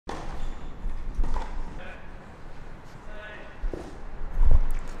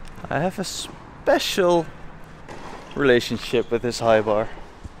I have a special relationship with this high bar.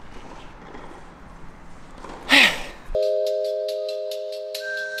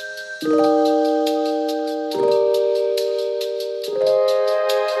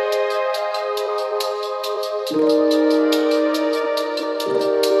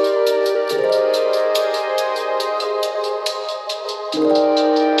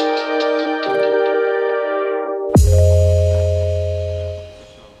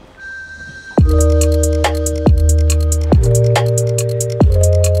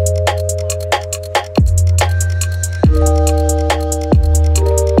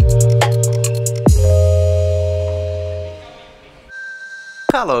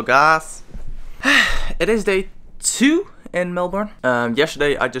 Hello guys! It is day 2 in Melbourne.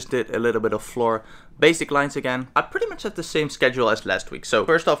 Yesterday I just did a little bit of floor basic lines again. I pretty much had the same schedule as last week. So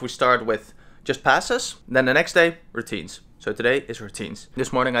first off we start with just passes, then the next day routines. So today is routines.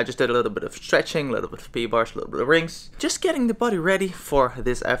 This morning I just did a little bit of stretching, a little bit of P-bars, a little bit of rings. Just getting the body ready for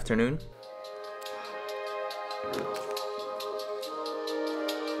this afternoon.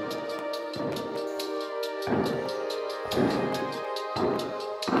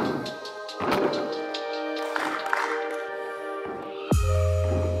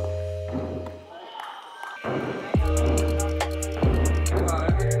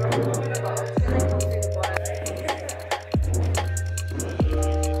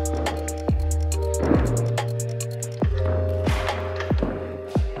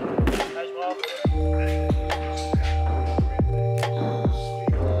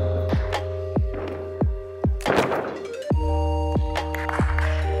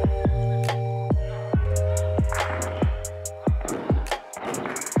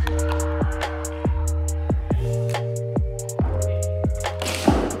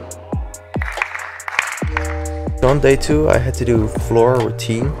 On day 2 I had to do floor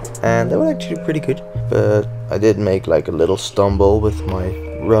routine and that was actually pretty good, but I did make like a little stumble with my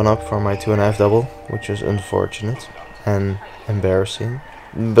run up for my 2.5 double, which was unfortunate and embarrassing,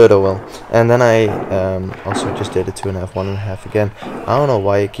 but oh well. And then I also just did a 2.5, 1.5 again. I don't know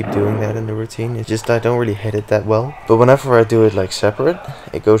why I keep doing that in the routine, it's just I don't really hit it that well, but whenever I do it like separate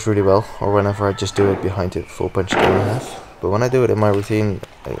it goes really well, or whenever I just do it behind it full punch 2.5. But when I do it in my routine,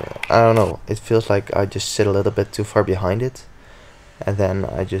 I don't know, it feels like I just sit a little bit too far behind it. And then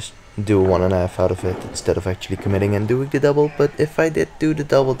I just do 1.5 out of it instead of actually committing and doing the double. But if I did do the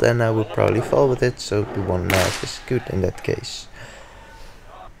double, then I would probably fall with it. So the 1.5 is good in that case.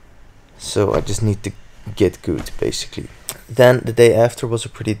 So I just need to get good, basically. Then the day after was a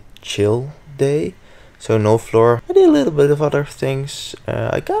pretty chill day. So no floor. I did a little bit of other things.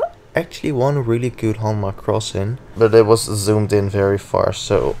 I got actually one really good hallmark cross in, but it was zoomed in very far,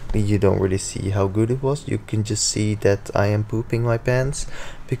 so you don't really see how good it was. You can just see that I am pooping my pants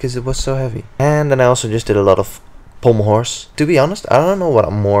because it was so heavy. And then I also just did a lot of pommel horse. To be honest, I don't know what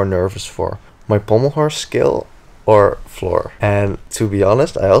I'm more nervous for, my pommel horse skill or floor. And to be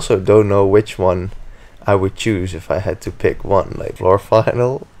honest, I also don't know which one I would choose if I had to pick one, like floor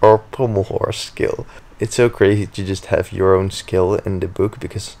final or pommel horse skill. It's so crazy to just have your own skill in the book,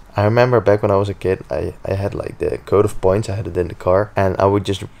 because I remember back when I was a kid, I had like the code of points, I had it in the car, and I would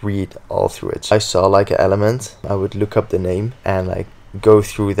just read all through it. So I saw like an element, I would look up the name and like go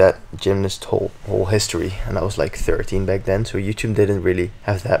through that gymnast whole history, and I was like 13 back then, so YouTube didn't really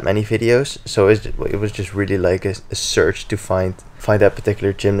have that many videos, so it was just really like a search to find that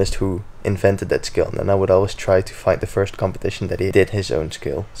particular gymnast who invented that skill, and then I would always try to find the first competition that he did his own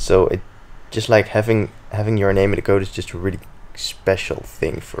skill. So it just like having your name in the code is just a really special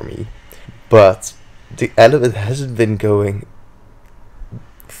thing for me. But the element hasn't been going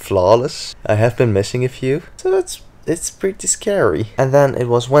flawless. I have been missing a few, so it's pretty scary. And then it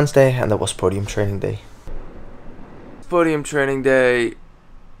was Wednesday, and that was podium training day. Podium training day.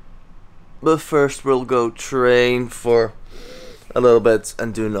 But first we'll go train for a little bit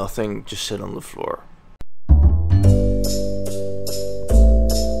and do nothing, just sit on the floor.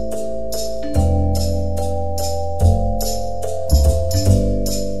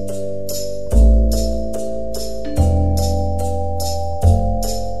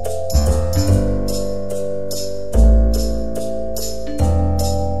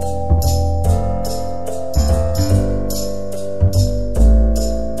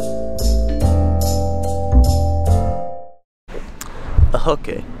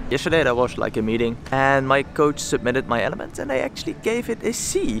 Okay, yesterday there was like a meeting and my coach submitted my element and I actually gave it a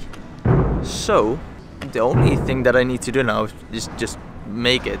C. So the only thing that I need to do now is just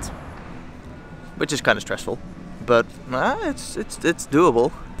make it, which is kind of stressful, but it's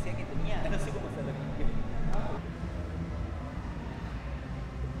doable.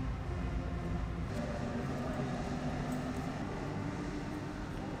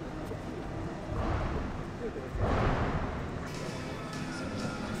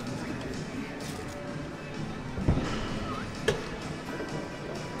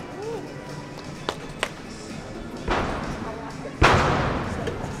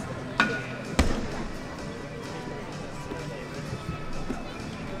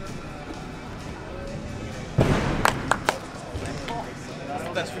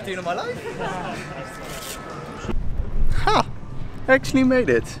 best routine of my life. Ha! I actually made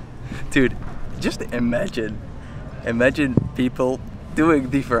it. Dude, just imagine people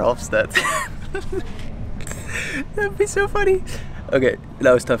doing the Verhofstadt. That'd be so funny. Okay,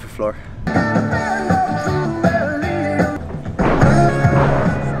 now it's time for floor.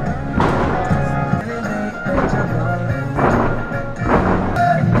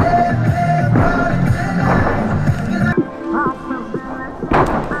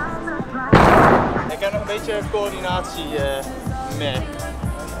 Ik heb nog een beetje coördinatie mee.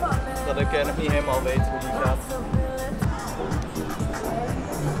 Dat ik nog niet helemaal weet hoe die gaat.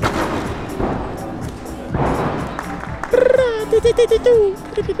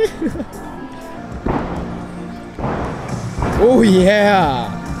 Oh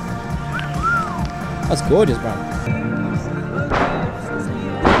yeah! That's gorgeous, bro.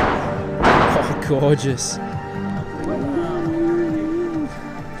 Oh, gorgeous.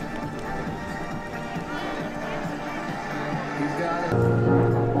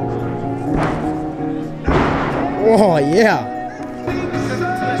 Oh yeah!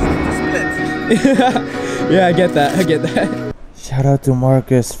 Yeah, I get that. I get that. Shout out to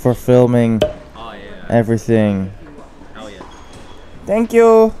Marcus for filming everything. Hell yeah. Thank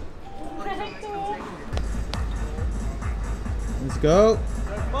you. Let's go.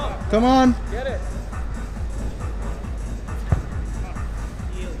 Come on. Get it.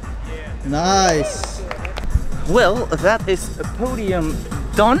 Nice. Well, that is a podium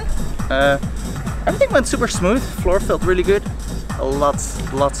done. Everything went super smooth. Floor felt really good.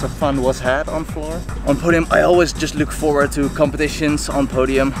 Lots of fun was had on floor. On podium, I always just look forward to competitions on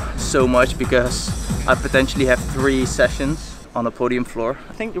podium so much because I potentially have 3 sessions on a podium floor.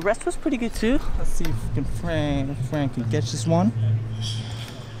 I think the rest was pretty good too. Let's see if Frank can catch this one.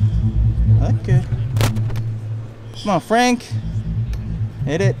 Okay. Come on, Frank.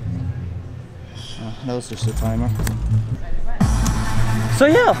 Hit it. Oh, that was just a timer. So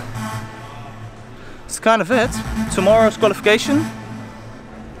yeah, that's kind of it. Tomorrow's qualification.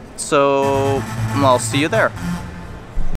 So I'll see you there.